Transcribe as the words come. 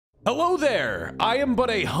Hello there! I am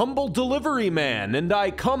but a humble delivery man, and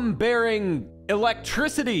I come bearing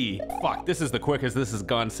electricity. Fuck, this is the quickest this has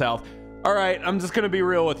gone south. All right, I'm just gonna be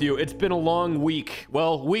real with you. It's been a long week.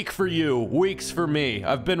 Well, week for you, weeks for me.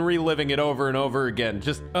 I've been reliving it over and over again.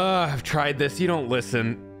 I've tried this, you don't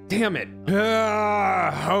listen. Damn it.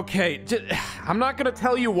 Okay, I'm not gonna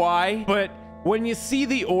tell you why, but when you see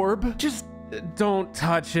the orb, just don't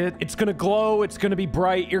touch it. It's gonna glow, it's gonna be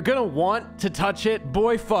bright. You're gonna want to touch it.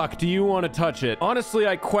 Boy, fuck, do you want to touch it? Honestly,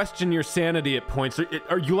 I question your sanity at points.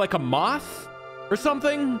 Are you like a moth? Or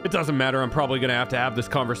something? It doesn't matter, I'm probably gonna have to have this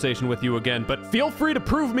conversation with you again, but feel free to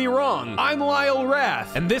prove me wrong. I'm Lyle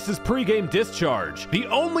Wrath, and this is Pregame Discharge, the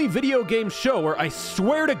only video game show where I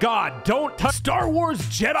swear to God, don't touch. Star Wars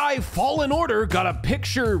Jedi Fallen Order got a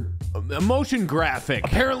picture motion graphic.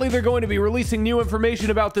 Apparently they're going to be releasing new information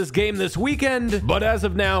about this game this weekend, but as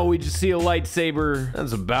of now, we just see a lightsaber.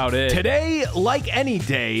 That's about it. Today, like any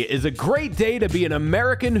day, is a great day to be an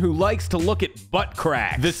American who likes to look at butt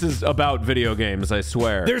crack. This is about video games, I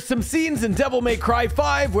swear. There's some scenes in Devil May Cry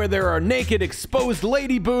 5 where there are naked, exposed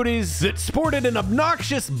lady booties that sported an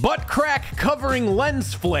obnoxious butt crack covering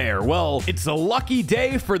lens flare. Well, it's a lucky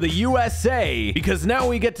day for the USA, because now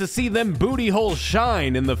we get to see them booty holes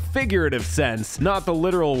shine in the figurative sense, not the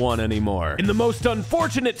literal one anymore. In the most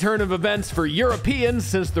unfortunate turn of events for Europeans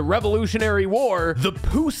since the Revolutionary War, the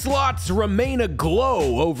poo slots remain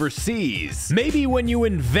aglow overseas. Maybe when you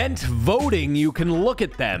invent voting, you can look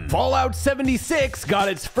at them. Fallout 76 got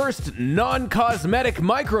its first non-cosmetic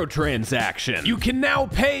microtransaction. You can now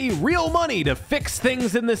pay real money to fix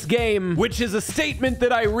things in this game, which is a statement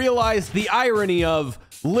that I realized the irony of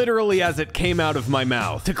literally as it came out of my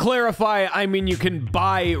mouth. To clarify, I mean you can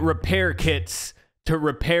buy repair kits to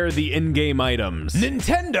repair the in-game items.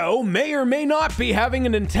 Nintendo may or may not be having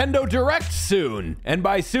a Nintendo Direct soon. And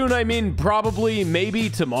by soon, I mean probably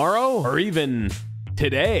maybe tomorrow or even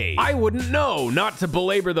today. I wouldn't know, not to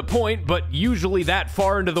belabor the point, but usually that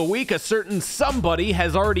far into the week, a certain somebody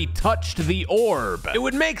has already touched the orb. It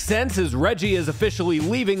would make sense as Reggie is officially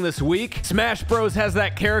leaving this week. Smash Bros has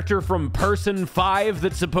that character from Person 5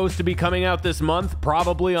 that's supposed to be coming out this month,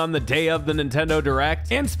 probably on the day of the Nintendo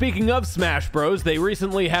Direct. And speaking of Smash Bros, they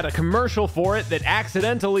recently had a commercial for it that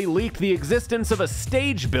accidentally leaked the existence of a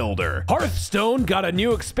stage builder. Hearthstone got a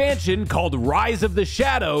new expansion called Rise of the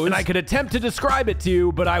Shadows, and I could attempt to describe it to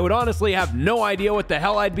you, but I would honestly have no idea what the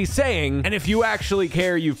hell I'd be saying, and if you actually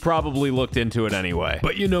care, you've probably looked into it anyway.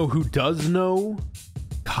 But you know who does know?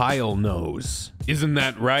 Kyle knows. Isn't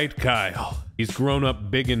that right, Kyle? He's grown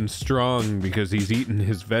up big and strong because he's eaten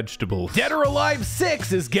his vegetables. Dead or Alive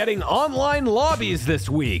 6 is getting online lobbies this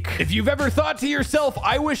week. If you've ever thought to yourself,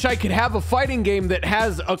 I wish I could have a fighting game that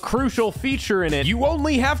has a crucial feature in it, you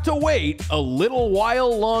only have to wait a little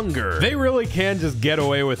while longer. They really can just get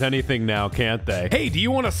away with anything now, can't they? Hey, do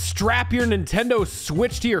you want to strap your Nintendo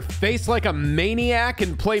Switch to your face like a maniac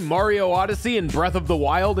and play Mario Odyssey and Breath of the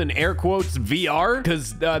Wild in air quotes VR?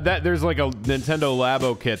 Because there's like a Nintendo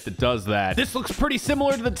Labo kit that does that. This looks pretty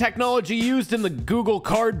similar to the technology used in the Google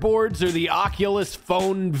Cardboards or the Oculus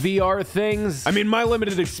phone VR things. I mean, my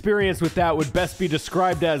limited experience with that would best be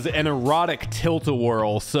described as an erotic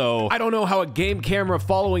tilt-a-whirl, so I don't know how a game camera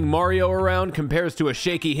following Mario around compares to a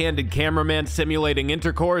shaky-handed cameraman simulating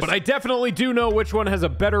intercourse, but I definitely do know which one has a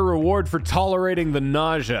better reward for tolerating the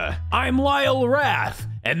nausea. I'm Lyle Wrath,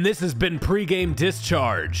 and this has been Pregame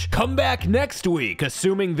Discharge. Come back next week,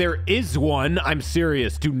 assuming there is one. I'm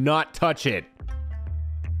serious, do not touch it.